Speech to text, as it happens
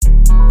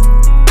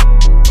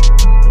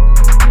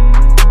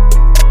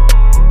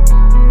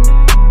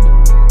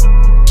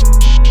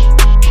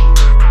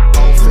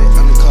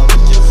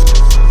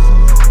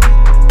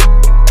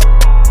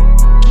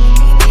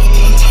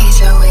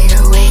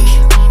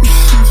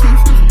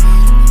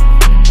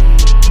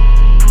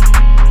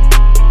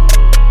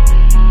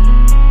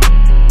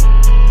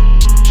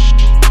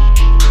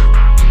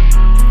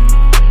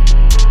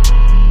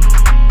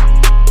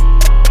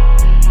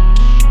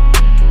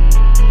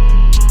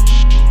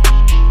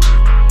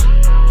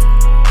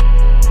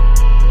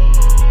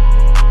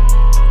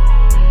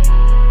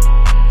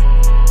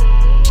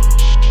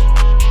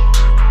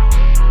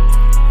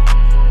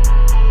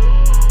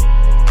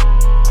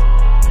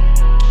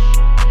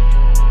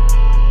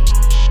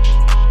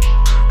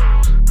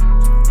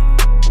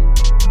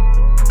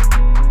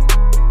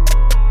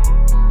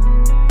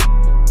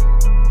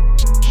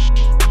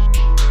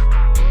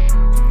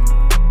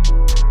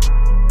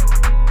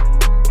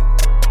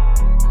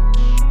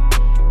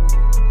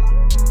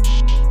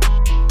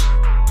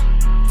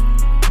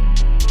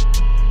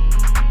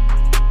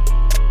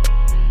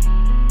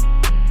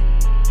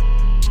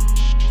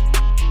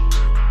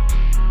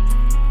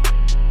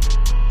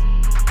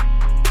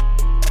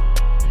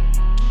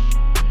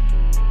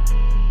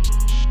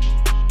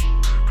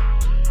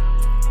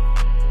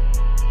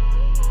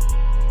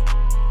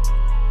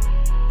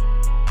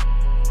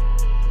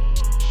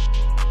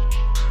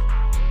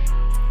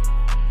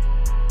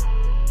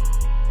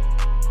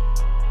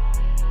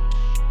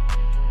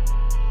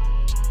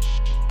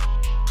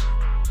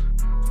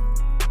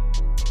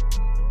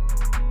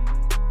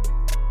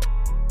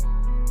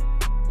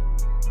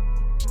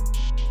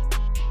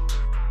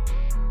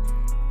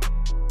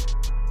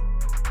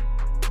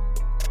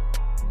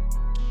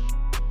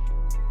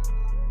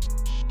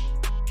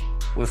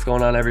What's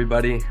going on,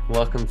 everybody?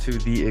 Welcome to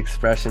the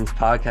Expressions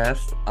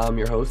podcast. I'm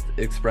your host,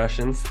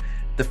 Expressions,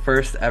 the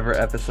first ever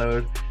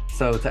episode.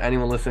 So, to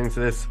anyone listening to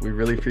this, we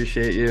really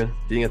appreciate you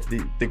being at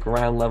the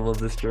ground level of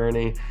this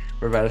journey.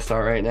 We're about to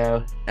start right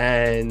now.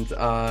 And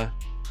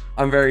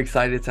I'm very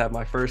excited to have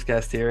my first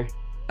guest here,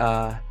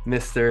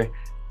 Mr.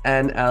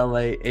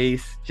 NLA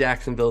Ace,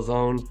 Jacksonville's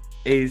own.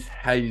 Ace,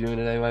 how you doing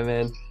today, my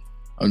man?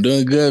 I'm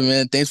doing good,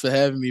 man. Thanks for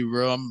having me,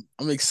 bro.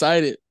 I'm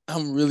excited.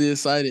 I'm really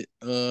excited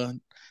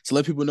to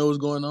let people know what's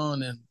going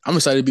on, and I'm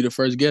excited to be the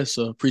first guest.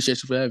 So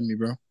appreciate you for having me,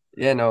 bro.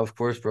 Yeah, no, of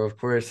course, bro, of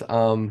course.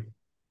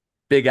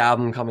 Big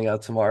album coming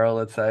out tomorrow,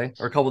 let's say,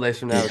 or a couple days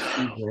from now,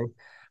 excuse Yeah,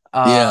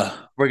 me. yeah,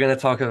 We're gonna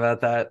talk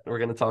about that. We're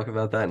gonna talk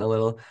about that in a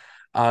little.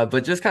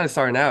 But just kind of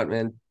starting out,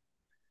 man,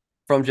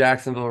 from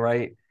Jacksonville,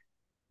 right?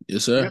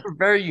 yes, You sir. have a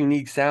very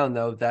unique sound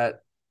though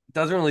that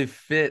doesn't really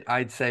fit,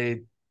 I'd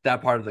say,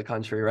 that part of the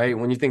country, right?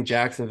 When you think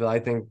Jacksonville, I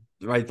think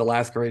right, the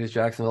last greatest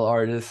Jacksonville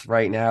artist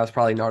right now is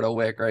probably Nardo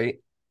Wick, right?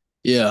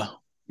 Yeah,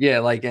 Yeah,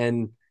 like,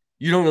 and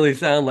you don't really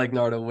sound like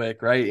Nardo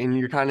Wick, right? And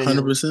you're kind of in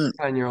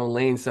 100%. your own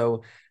lane.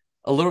 So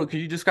a little, could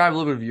you describe a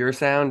little bit of your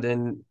sound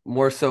and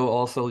more so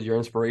also your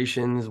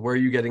inspirations, where are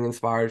you getting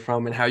inspired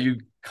from, and how you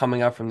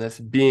coming up from this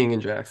being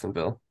in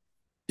Jacksonville?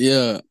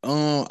 Yeah,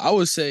 I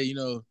would say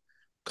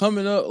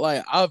coming up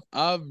like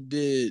I've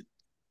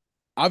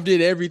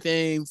did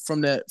everything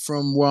from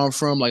where I'm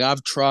from. Like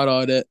I've tried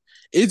all that.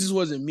 It just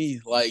wasn't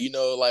me. Like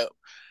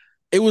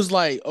it was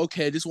like,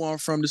 okay, this is where I'm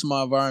from, this is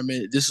my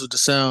environment, this is the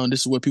sound,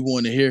 this is what people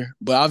want to hear.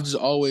 But I've just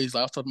always,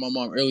 like I was talking to my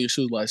mom earlier,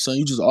 she was like, son,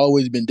 you just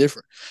always been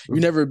different. You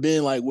Mm, never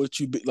been like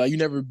you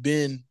never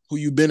been who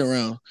you been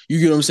around. You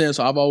get what I'm saying?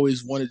 So I've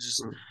always wanted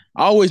mm,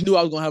 I always knew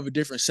I was gonna have a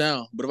different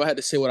sound. But if I had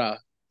to say what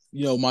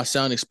my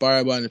sound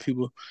inspired by the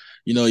people,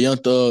 Young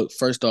Thug,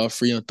 first off,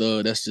 Free Young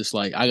Thug, that's just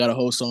like, I got a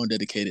whole song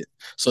dedicated.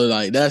 So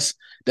like that's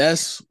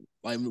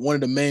like one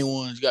of the main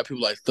ones. You got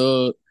people like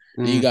Thug,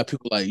 then you mm. got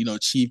people like,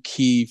 Chief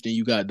Keef, then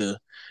you got like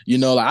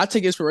I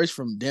take inspiration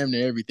from damn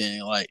near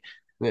everything. Like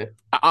Yeah.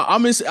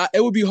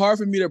 it would be hard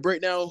for me to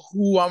break down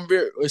who I'm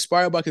very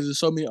inspired by because there's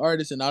so many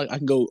artists and I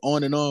can go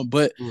on and on.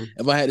 But Mm,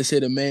 if I had to say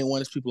the main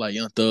one, it's people like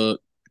Young Thug,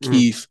 mm.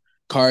 Keith,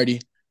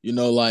 Cardi.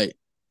 Like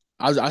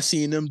I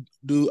seen them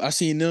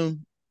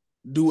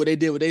do what they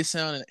did with their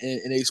sound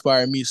and they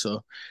inspired me.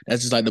 So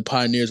that's just like the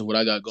pioneers of what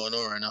I got going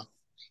on right now.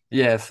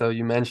 Yeah, so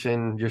you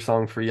mentioned your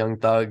song for Young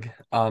Thug.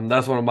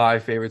 That's one of my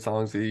favorite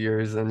songs of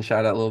yours, and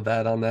shout out Lil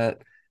Bad on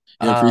that.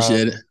 Yeah,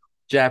 appreciate it.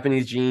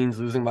 Japanese Jeans,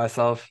 Losing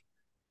Myself.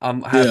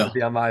 I'm happy to Yeah,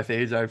 be on my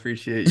page. I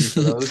appreciate you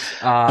for those.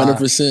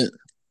 100%.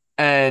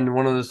 And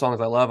one of the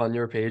songs I love on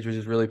your page, which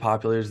is really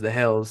popular, is The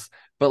Hills.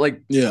 But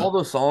like Yeah, all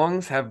those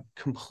songs have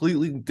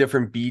completely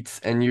different beats,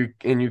 and you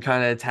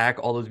kind of attack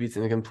all those beats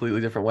in a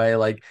completely different way.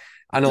 Like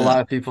I know a yeah.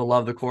 lot of people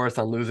love the chorus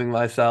on Losing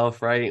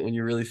Myself, right? When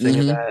you're really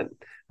singing Mm-hmm. that.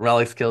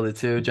 Relics killed it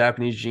too.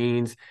 Japanese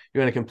Jeans,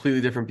 you're in a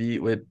completely different beat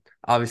with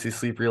obviously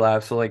Sleep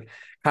Relapse. So like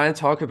kind of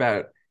talk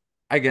about,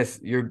 I guess,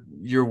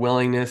 your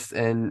willingness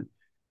and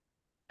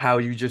how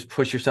you just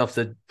push yourself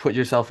to put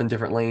yourself in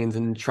different lanes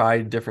and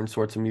try different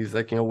sorts of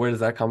music. Where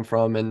does that come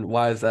from and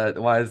why is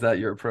that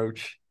your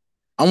approach?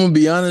 I'm gonna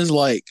be honest,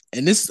 like,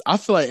 and this, I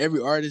feel like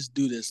every artist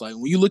do this. Like,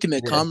 when you looking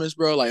at Yeah. comments,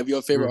 bro, like, if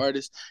your favorite Mm,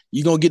 artist,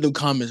 you gonna get them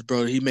comments,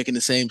 bro. He making the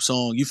same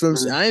song. You feel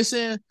what I'm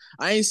saying? mm,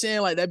 I ain't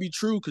saying like that be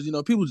true because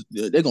people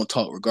they're gonna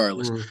talk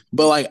regardless. mm,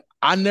 But like,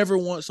 I never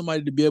want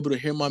somebody to be able to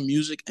hear my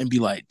music and be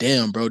like,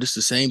 damn, bro, this is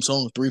the same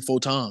song 3, 4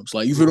 times.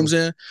 Like, you feel what I'm mm,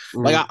 saying?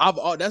 Like,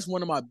 mm. that's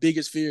one of my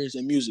biggest fears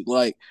in music.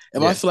 Like,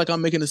 if I Yeah. feel like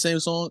I'm making the same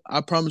song, I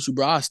promise you,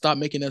 bro, I stop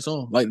making that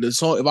song. Like the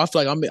song, if I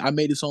feel like I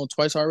made the song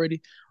twice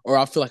already or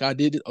I feel like I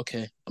did it,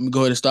 okay, I'm gonna go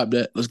ahead and stop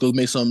that. Let's go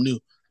make something new.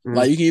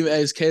 Like Mm. you can even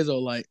ask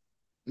Kezo, like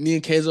me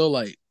and Kezo,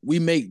 like we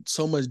make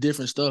so much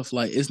different stuff.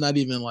 Like it's not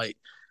even like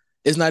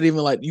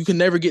you can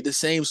never get the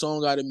same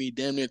song out of me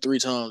damn near 3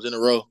 times in a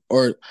row.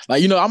 Or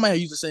like, I might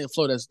use the same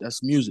flow.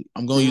 That's music.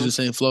 I'm gonna use the Mm.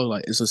 same flow.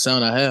 Like it's a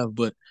sound I have,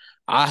 but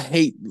I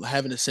hate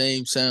having the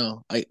same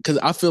sound. Like because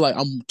I feel like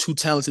I'm too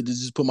talented to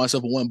just put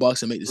myself in one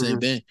box and make the same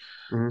Mm. thing.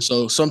 Mm.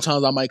 So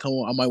sometimes I might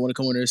want to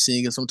come in there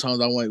singing. Sometimes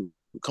I might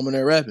come in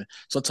there rapping.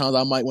 Sometimes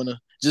I might want to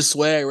just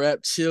swag rap,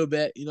 chill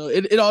back.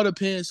 It all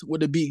depends what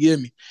the beat give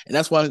me, and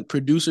that's why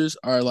producers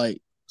are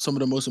like some of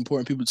the most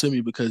important people to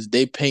me because I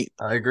the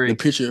agree.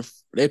 picture.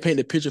 They paint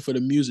the picture for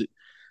the music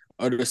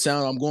or the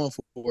sound I'm going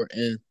for,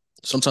 and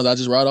sometimes I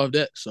just ride off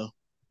that. So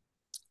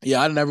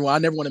yeah, I never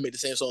want to make the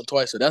same song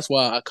twice. So that's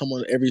why I come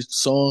on every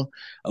song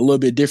a little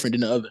bit different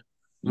than the other.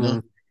 You know?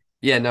 Mm.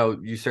 Yeah, no,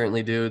 you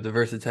certainly do. The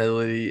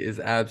versatility is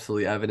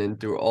absolutely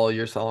evident through all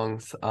your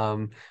songs.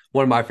 One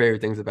of my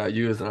favorite things about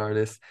you as an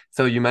artist.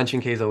 So you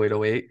mentioned Keizo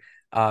 808.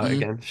 Mm-hmm.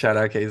 Again, shout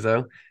out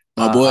Keizo.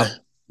 My boy,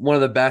 One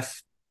of the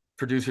best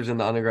producers in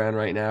the underground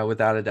right now,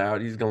 without a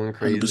doubt. He's going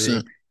 100%.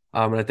 crazy.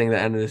 And I think the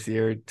end of this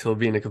year he'll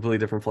be in a completely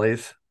different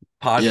place.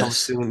 Pod coming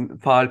Yes. soon.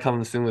 Pod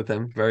coming soon with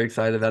him. Very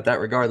excited about that.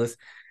 Regardless,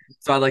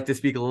 so I'd like to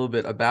speak a little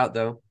bit about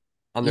though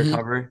Mm-hmm.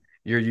 Undercover,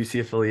 your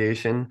UC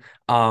affiliation.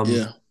 Um,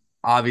 Yeah.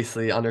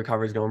 Obviously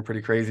Undercover is going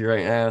pretty crazy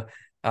right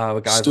now.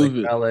 With guys like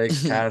Stupid.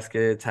 Alex,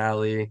 Casket,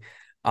 Tally.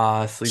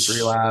 Sleep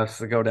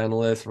Relapse, go down the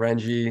list.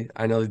 Renji,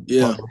 I know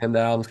Yeah. talking to him, the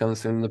album's coming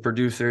soon. The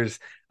producers,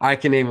 I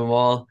can name them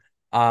all.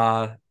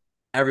 Uh,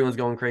 Everyone's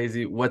going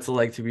crazy. What's it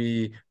like to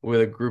be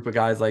with a group of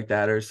guys like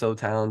that are so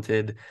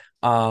talented?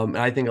 And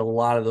I think a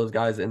lot of those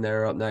guys in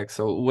there are up next.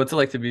 So what's it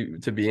like to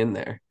be in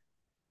there?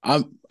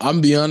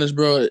 I'm be honest,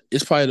 bro.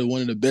 It's probably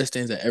one of the best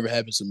things that ever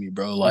happened to me,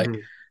 bro. Like Hmm.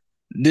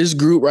 this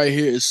group right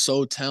here is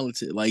so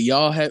talented. Like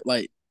y'all have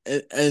like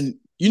and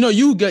you know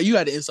you got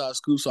the inside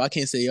scoop, so I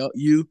can't say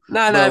you,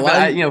 No, but a no, but lot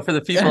of I, you, for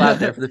the people out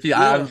there, for the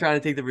people, I'm yeah, trying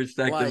to take the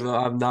perspective like of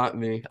I'm not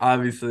me.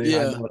 Obviously,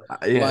 I yeah, know.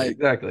 Yeah, like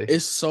exactly.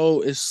 it's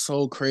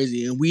so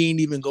crazy, and we ain't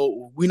even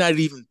go. We're not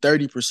even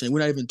 30%. We're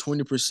not even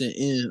 20%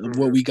 in of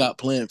what Hmm. we got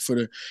planned for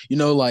the.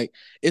 Like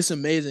it's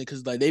amazing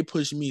because like they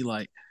push me.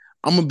 Like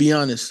I'm gonna be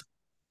honest.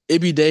 It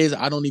be days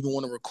I don't even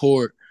want to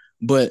record,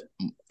 but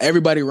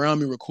everybody around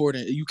me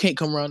recording. You can't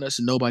come around us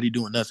and nobody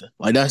doing nothing.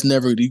 Like that's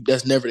never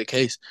the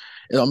case.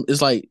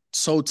 It's like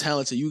so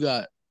talented. You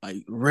got like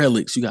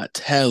Relics, you got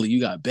Tally, you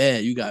got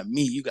Bad, you got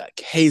me, you got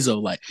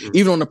Keizo. Like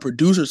even on the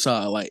producer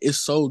side, like it's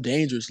so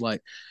dangerous.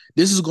 Like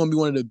this is gonna be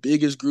one of the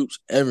biggest groups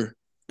ever.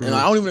 And Hmm.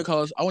 I won't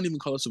even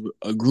call us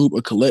a group,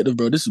 a collective,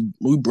 bro. This is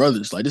we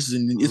brothers. Like it's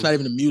Hmm. not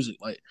even the music.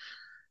 Like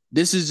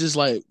this is just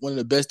like one of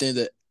the best things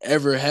that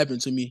ever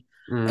happened to me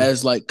Hmm.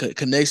 as like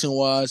connection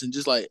wise and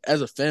just like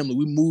as a family.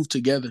 We moved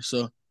together,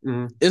 so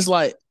Hmm. it's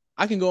like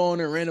I can go on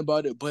and rant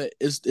about it, but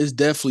it's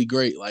definitely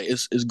great. Like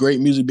it's great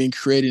music being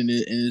created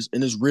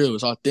and it's real.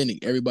 It's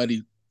authentic.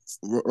 Everybody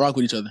rock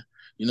with each other,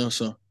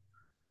 so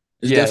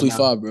it's Yeah, definitely no.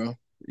 fire, bro.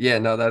 Yeah,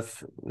 no,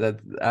 that's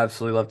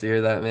absolutely love to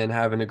hear that, man.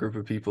 Having a group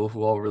of people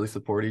who all really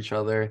support each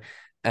other,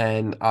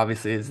 and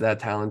obviously it's that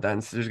talent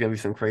dance. There's gonna be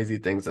some crazy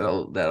things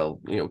that'll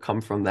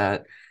come from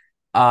that.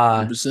 one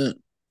Hundred Uh percent.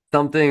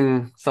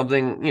 something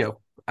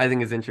I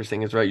think is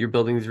interesting is right. You're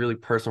building these really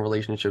personal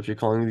relationships. You're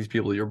calling these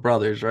people your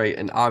brothers, right?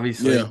 And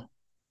obviously Yeah.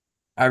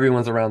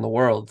 everyone's around the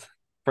world,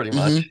 pretty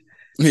Mm-hmm. much.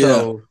 Yeah.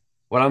 So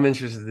what I'm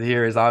interested to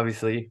hear is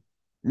obviously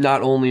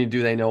not only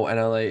do they know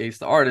NLA Ace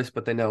the artist,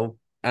 but they know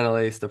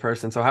NLA Ace the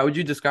person. So how would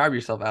you describe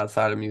yourself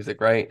outside of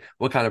music, right?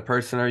 What kind of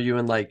person are you?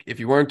 And like, if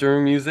you weren't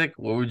doing music,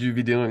 what would you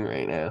be doing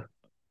right now?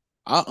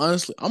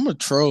 I'm a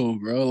troll,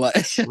 bro. Like,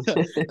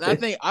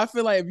 and I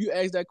feel like if you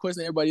ask that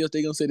question, everybody else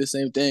they gonna say the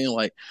same thing.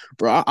 Like,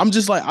 bro, I'm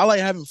just like I like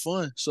having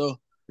fun, so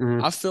Hmm.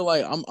 I feel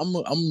like I'm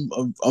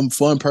a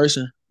fun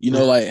person. Hmm.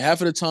 Like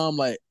half of the time,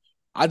 like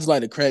I just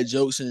like to crack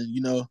jokes and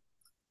be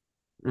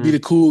the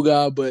Hmm. cool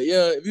guy. But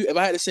yeah, if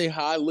I had to say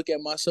how I look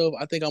at myself,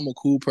 I think I'm a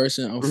cool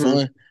person. I'm Hmm.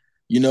 fun,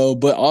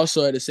 but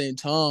also at the same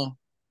time,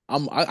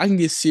 I can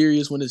get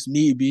serious when it's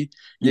need be.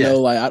 Yeah.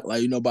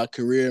 About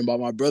career and about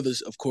my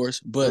brothers, of course,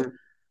 but Hmm.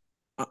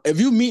 if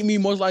you meet me,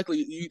 most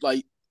likely you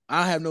like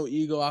I have no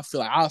ego. I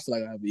feel like I have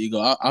an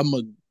ego.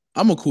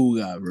 I'm a cool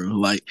guy, bro.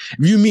 Like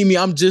if you meet me,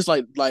 I'm just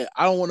like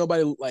I don't want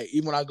nobody like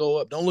even when I go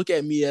up, don't look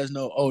at me as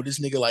no this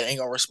nigga like ain't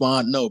gonna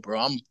respond. No,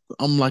 bro.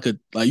 I'm like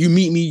you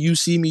meet me, you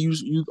see me,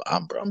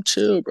 I'm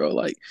chill, bro.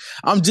 Like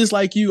I'm just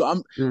like you.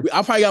 I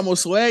probably got more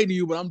swag than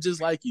you, but I'm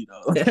just like you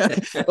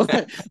though.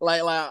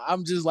 like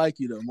I'm just like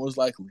you though, most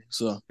likely.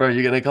 So Bro,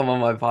 you gonna come on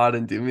my pod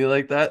and do me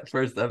like that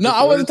first no,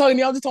 I wasn't episode? talking to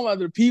you. I was just talking about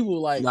other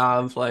people. Nah,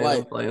 I'm playing. I'm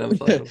Like, playing. I'm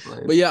playing. I'm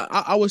playing. but yeah,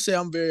 I would say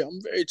I'm very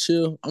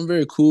chill. I'm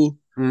very cool.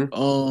 Mhm.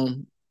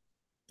 Um,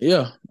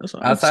 yeah, I'd say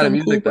Outside of I'm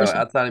a cool music, though, person.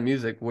 outside of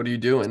music, what are you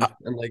O- doing?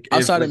 And like, if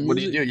Outside like, of what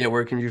do you music, do? Yeah,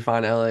 where can you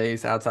find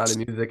LAs outside of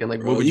music? And like,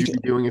 what bro, would you you can,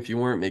 be doing if you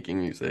weren't making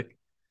music?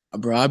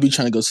 bro. I be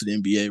trying to go to the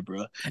NBA,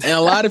 bro. And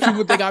a lot of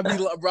people think I be,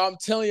 bro. I'm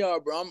telling y'all,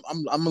 bro.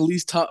 I'm at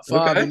least top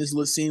five in Okay. this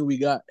little scene we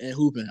got in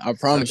hooping. I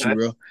promise you,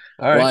 Okay. bro.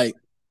 All right. Like,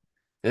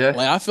 Yeah.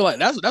 like I feel like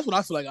that's what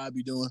I feel like I'd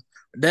be doing.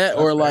 That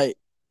That's or fair. like,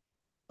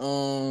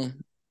 um,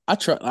 I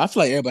feel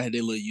like everybody had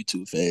their little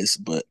YouTube phase,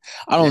 but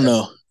I don't Yeah.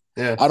 know.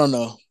 Yeah. I don't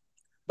know.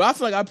 But I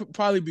feel like I'd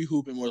probably be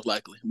hooping more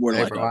likely. More than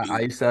Hey, likely, bro, I'll I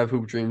be used to have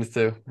hoop dreams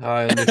too.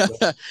 I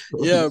understand.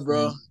 hooping. Yeah,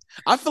 bro.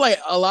 I feel like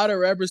a lot of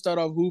rappers start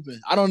off hooping.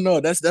 I don't know.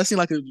 That seems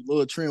like a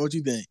little trend. What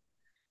you think?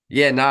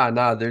 Yeah,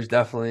 nah. There's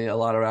definitely a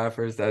lot of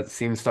rappers that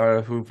seem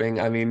started hooping.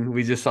 I mean,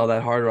 we just saw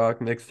that Hard Rock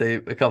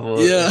mixtape a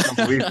Yeah.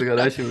 couple weeks ago.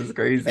 That shit was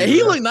crazy, And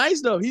he bro. looked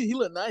nice though. He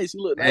looked nice. He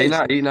looked Hey,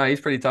 nice.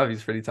 he's pretty tough.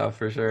 He's pretty tough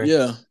for sure.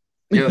 Yeah.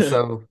 Yo,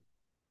 so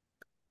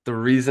the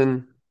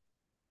reason,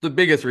 the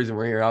biggest reason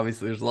we're here,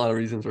 obviously, there's a lot of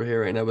reasons we're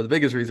here right now, but the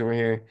biggest reason we're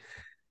here,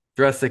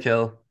 Dress to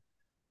Kill,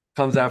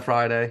 comes out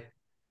Friday.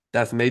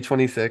 That's May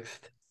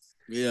 26th.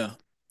 Yeah.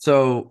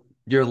 So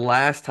your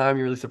last time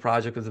you released a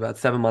project was about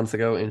 7 months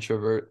ago,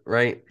 Introvert,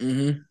 right?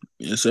 Mm-hmm.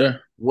 Yes,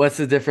 sir. What's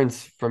the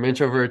difference from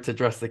Introvert to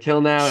Dress to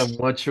Kill now, and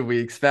what should we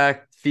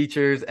expect?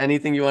 Features,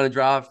 anything you want to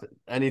drop,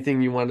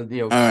 anything you want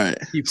to, All right.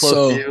 keep close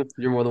to So you,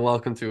 you're more than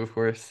welcome to, of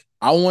course.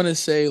 I want to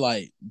say,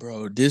 like,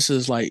 bro, this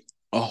is like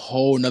a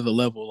whole nother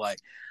level. Like,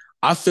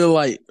 I feel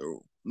like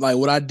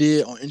what I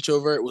did on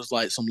Introvert was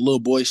like some little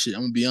boy shit.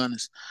 I'm gonna be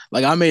honest.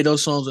 Like, I made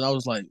those songs when I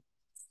was like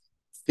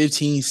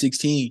 15,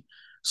 16.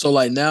 So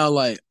like now,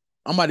 like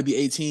I'm about to be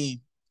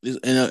 18 in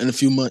a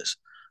few months.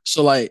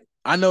 So like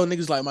I know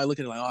niggas like might look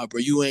at it like, oh, bro,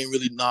 you ain't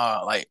really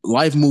nah. Like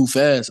life move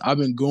fast. I've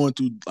been going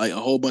through like a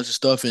whole bunch of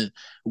stuff and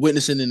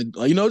witnessing and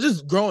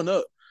just growing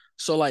up.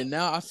 So like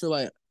now I feel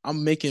like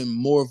I'm making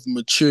more of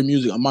mature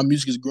music. My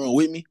music is growing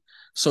with me.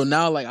 So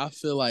now like I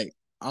feel like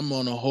I'm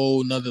on a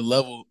whole nother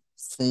level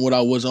from what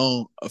I was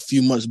on a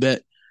few months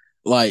back.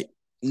 Like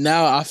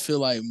now I feel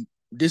like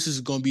this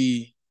is gonna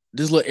be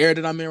this little era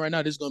that I'm in right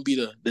now. This is gonna be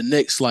the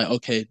next like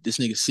okay, this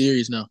nigga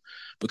serious now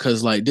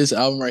because like this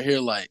album right here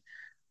like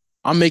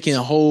I'm making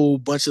a whole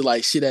bunch of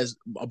like shit that's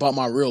about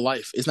my real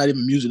life. It's not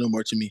even music no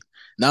more to me.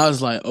 Now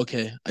it's like,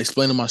 okay,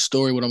 explaining my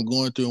story, what I'm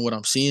going through and what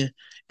I'm seeing,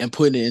 and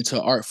putting it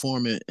into art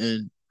form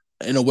and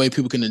in a way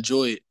people can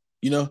enjoy it.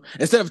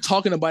 Instead of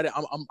talking about it,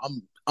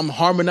 I'm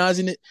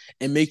harmonizing it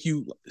and make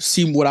you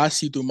see what I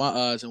see through my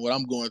eyes and what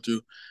I'm going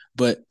through,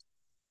 but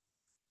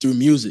through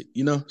music.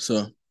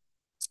 So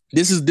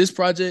this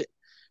project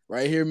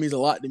right here means a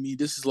lot to me.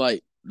 This is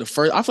like the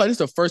first. I feel like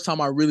this is the first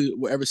time I really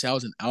will ever say I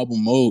was in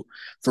album mode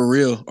for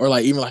real, or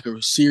like even like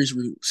a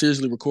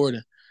seriously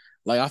recording.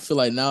 Like I feel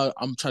like now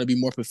I'm trying to be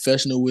more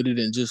professional with it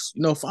and just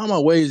find my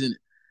ways in it.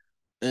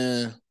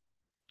 And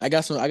I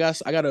got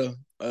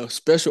a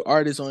special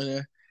artist on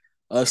there,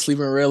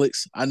 Sleeping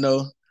Relics. I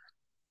know.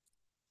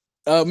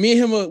 Me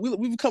and him,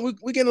 we become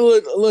we getting a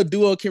little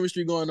duo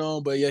chemistry going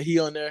on, but yeah, he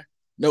on there.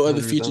 No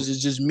other features. 100%.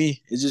 It's just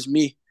me. It's just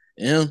me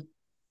and him.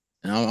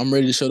 And I'm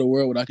ready to show the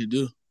world what I can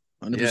do.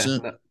 Yeah,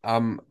 100%.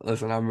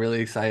 listen, I'm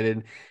really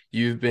excited.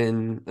 You've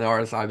been an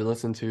artist I've been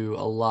listening to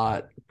a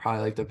lot,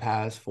 probably like the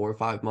past 4 or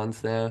 5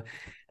 months now,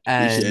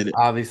 Appreciate and it.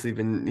 obviously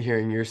been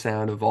hearing your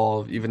sound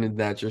evolve even in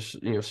that just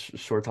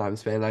short time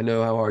span. I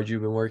know how hard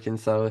you've been working,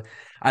 so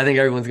I think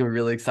everyone's gonna be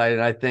really excited.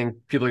 I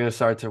think people are gonna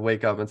start to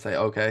wake up and say,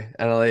 okay,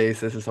 NLA,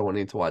 this is someone I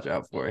need to watch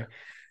out for.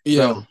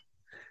 Yeah. So,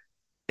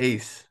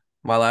 Ace,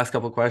 my last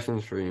couple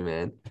questions for you,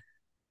 man.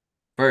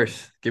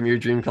 First, give me your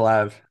dream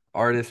collab.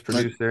 Artist,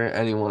 Like, producer,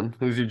 anyone.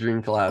 Who's your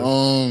dream collab?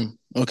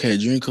 okay,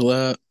 dream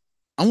collab.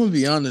 I'm gonna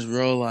be honest,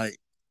 bro. Like,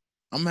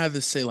 I'm gonna have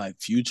to say like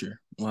Future.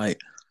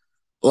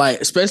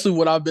 Like especially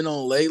what I've been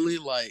on lately.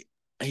 Like,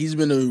 he's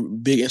been a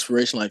big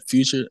inspiration. Like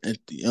Future and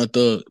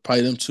Thug,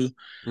 probably them two.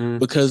 Mm,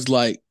 Because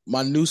like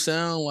my new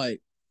sound,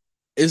 like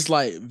it's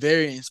like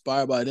very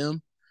inspired by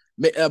them.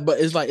 But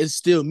it's like it's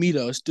still me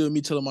though. It's still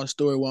me telling my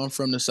story. Where I'm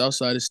from, the South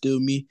Side. It's still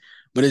me.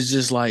 But it's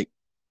just like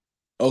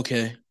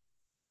okay,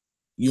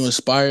 you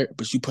inspired,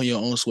 but you put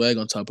your own swag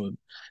on top of it.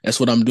 That's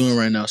what I'm doing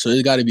right now. So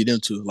it got to be them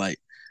two. Like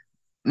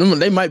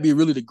they might be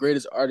really the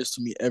greatest artists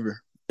to me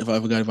ever. If I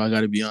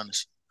got to be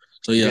honest.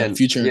 So yeah, yeah,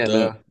 Future and yeah,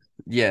 Thug. no.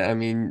 Yeah, I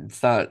mean,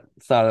 it's not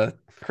a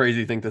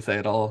crazy thing to say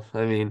at all.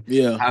 I mean,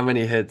 Yeah, how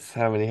many hits,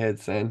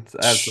 and it's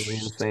absolutely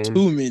insane.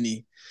 too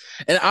many.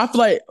 And I feel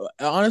like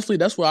honestly,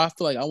 that's where I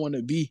feel like I want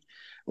to be,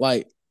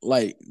 like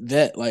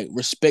that, like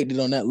respected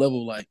on that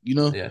level,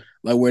 Yeah.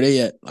 like where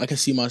they at. I can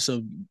see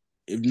myself,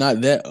 if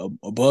not that,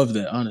 above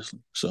that, honestly.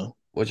 So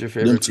What's your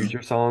them favorite two.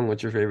 Future song?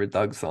 What's your favorite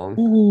Doug song?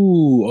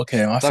 Ooh,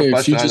 okay. My Tough favorite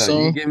question, I Future know.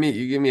 song.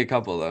 You give me a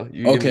couple though.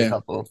 You give me a Okay,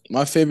 couple.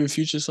 my favorite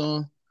Future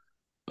song.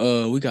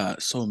 We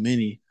got so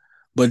many,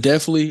 but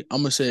definitely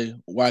I'm gonna say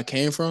where I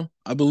came from.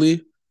 I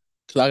believe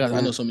because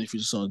I know Mm, so many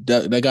Future songs.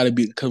 That got to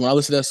be because when I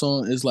listen to that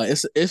song, it's like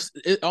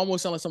it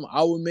almost sounds like something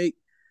I would make.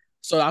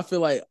 So I feel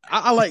like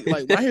I like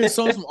when I hear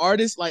songs from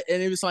artists like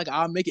and it's like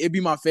I'll make it. It'd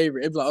be my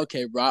favorite. It'd be like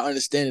okay, bro, I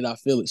understand it. I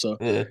feel it. So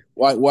yeah,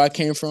 where I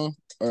came from,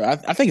 or I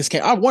think it's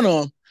came. I one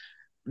of them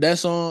that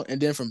song,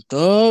 and then from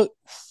Thug,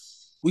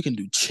 we can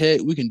do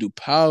Check. We can do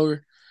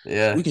Power.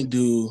 We yeah, can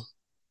do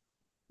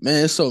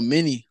man, it's so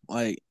many.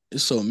 Like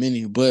it's so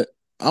many. But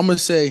I'm gonna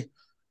say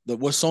that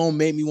what song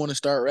made me want to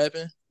start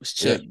rapping was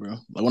yeah. Check, bro.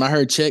 Like when I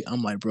heard Check,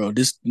 I'm like, bro,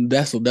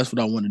 that's what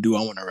I want to do.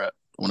 I want to rap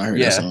when I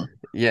heard that Yeah, song.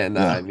 yeah,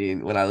 nah, Yeah. I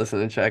mean, when I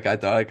listened to Check, I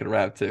thought I could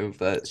rap too,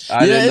 but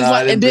Yeah, it's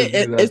I like and didn't then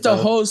pursue it's that the though.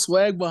 whole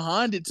swag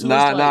behind it too.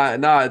 It's Nah, like, nah,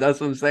 nah, that's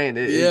what I'm saying.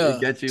 It yeah,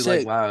 gets you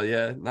like, Check. wow,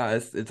 yeah, nah,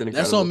 it's an That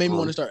incredible song made me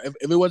want to song. start.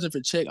 If it wasn't for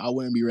Check, I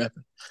wouldn't be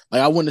rapping.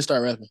 Like I wouldn't have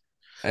started rapping.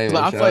 Hey Cause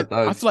man, like shout out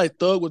I Doug. feel like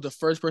Thug was the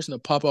first person to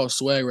pop out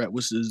swag rap,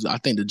 which is I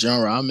think the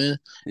genre I'm in.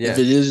 If Yeah.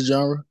 it is a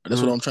genre,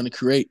 that's what Mm, I'm trying to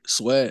create.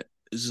 Swag.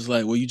 It's just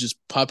like well, you just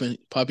popping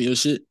your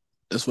shit.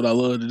 That's what I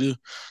love to do.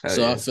 hell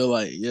So I yeah. feel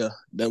like yeah,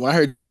 that when I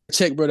heard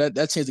Check, bro,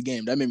 that changed the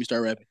game. That made me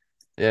start rapping.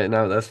 Yeah,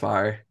 no, that's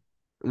fire.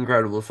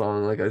 Incredible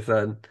song, like I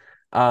said.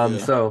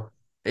 Yeah. So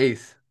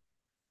Ace,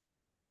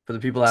 for the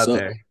people out So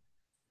there,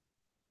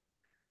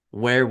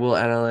 where will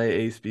NLA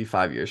Ace be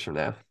 5 years from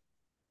now?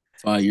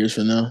 5 years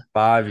from now,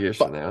 5 years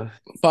Fi- from now.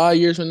 5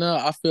 years from now,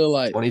 I feel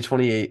like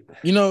 2028.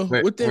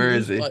 within Where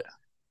is music, he?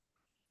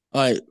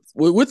 like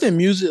within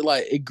music,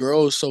 like it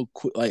grows so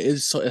quick. Like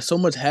so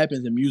much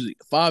happens in music.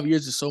 5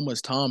 years is so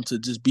much time to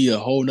just be a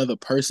whole nother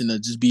person, to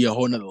just be a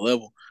whole nother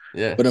level.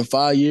 Yeah. But in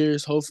 5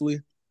 years, hopefully,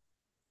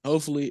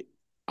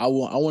 I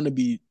want to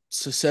be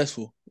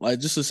successful, like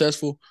just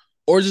successful,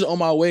 or just on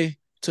my way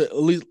to at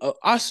least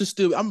I should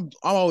still I'm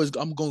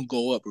gonna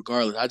go up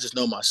regardless. I just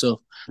know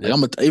myself. Like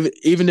Yep.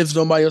 even if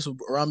somebody else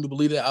around me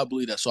believe that, I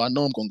believe that. So I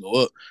know I'm gonna go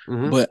up.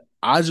 Mm-hmm. But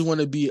I just want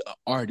to be an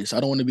artist. I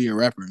don't want to be a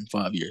rapper in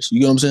 5 years.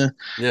 You know what I'm saying?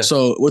 Yeah.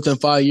 So within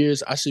 5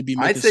 years, I should be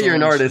I'd making say you're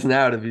an songs. artist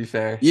now, to be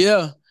fair.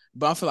 Yeah.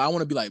 But I feel like I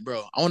want to be like,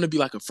 bro, I want to be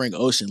like a Frank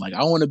Ocean. Like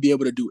I want to be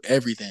able to do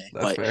everything.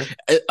 That's fair.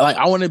 Like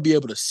I want to be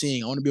able to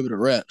sing. I want to be able to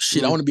rap.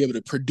 Shit, I Mm-hmm. want to be able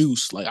to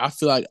produce. Like I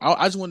feel like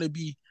I just want to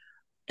be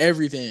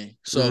everything.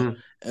 So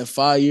Mm-hmm. in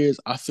 5 years,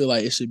 I feel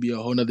like it should be a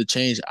whole nother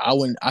change.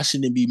 I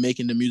shouldn't be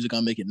making the music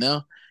I'm making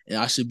now, and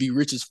I should be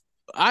rich as.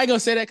 I ain't gonna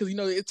say that because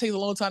it takes a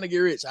long time to get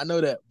rich. I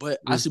know that, but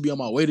I Mm-hmm. should be on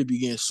my way to be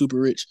getting super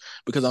rich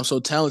because I'm so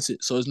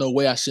talented. So there's no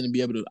way I shouldn't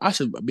be able to. I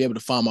should be able to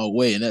find my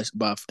way, and that's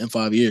by in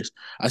 5 years.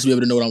 I should be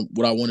able to know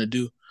what I want to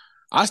do.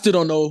 I still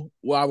don't know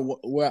what I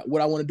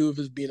want to do if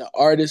it's being an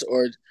artist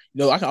or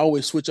I can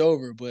always switch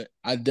over, but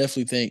I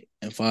definitely think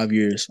in 5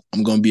 years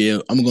I'm gonna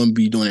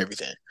be doing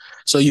everything.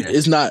 So Yeah.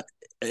 it's not.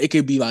 It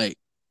could be like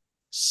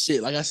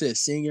shit. Like I said,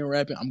 singing,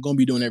 rapping. I'm gonna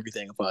be doing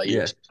everything in five Yeah.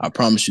 years. I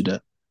promise you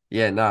that.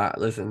 Yeah. Nah,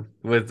 listen,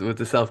 with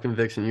the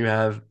self-conviction you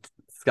have,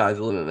 sky's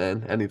the limit,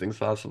 man. Anything's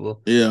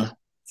possible. Yeah.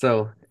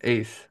 So,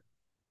 Ace,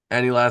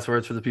 any last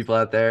words for the people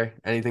out there?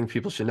 Anything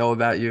people should know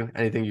about you?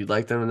 Anything you'd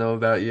like them to know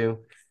about you?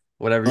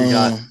 Whatever you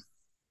got. Um.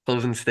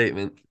 Closing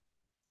statement.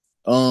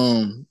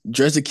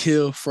 Dress to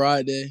Kill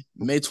Friday,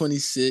 May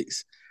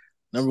 26th.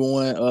 Number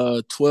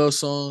one. 12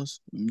 songs.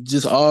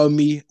 Just all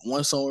me.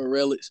 One song with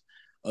Relics.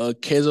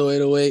 Kezo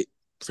 808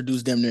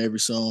 produced damn near every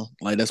song.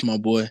 Like that's my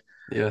boy.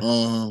 Yeah.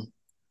 Um.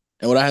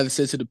 And what I have to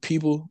say to the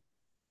people,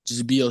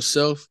 just be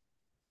yourself.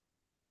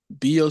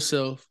 Be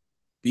yourself,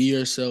 be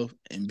yourself,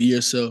 and be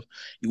yourself.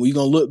 When you're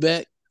gonna look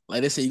back,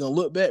 like they say, you're gonna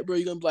look back, bro.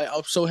 You're gonna be like,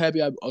 I'm so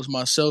happy I was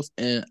myself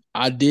and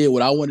I did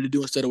what I wanted to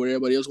do instead of what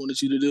everybody else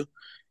wanted you to do.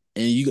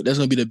 And that's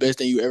gonna be the best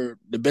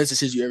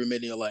decision you ever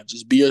made in your life.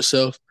 Just be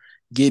yourself,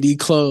 get these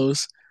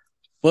clothes,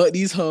 fuck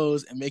these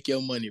hoes, and make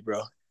your money,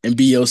 bro. And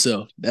be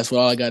yourself. That's what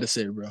all I gotta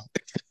say, bro.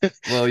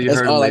 Well, you That's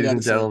heard him, all I ladies gotta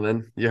and say.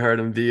 gentlemen. You heard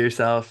him. Be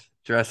yourself.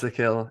 Dress to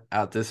Kill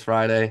out this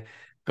Friday.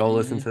 Go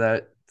listen Mm-hmm. to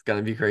that. It's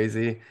gonna be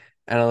crazy.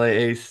 NLA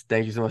Ace,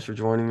 thank you so much for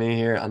joining me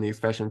here on the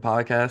Expression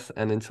Podcast.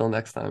 And until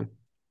next time.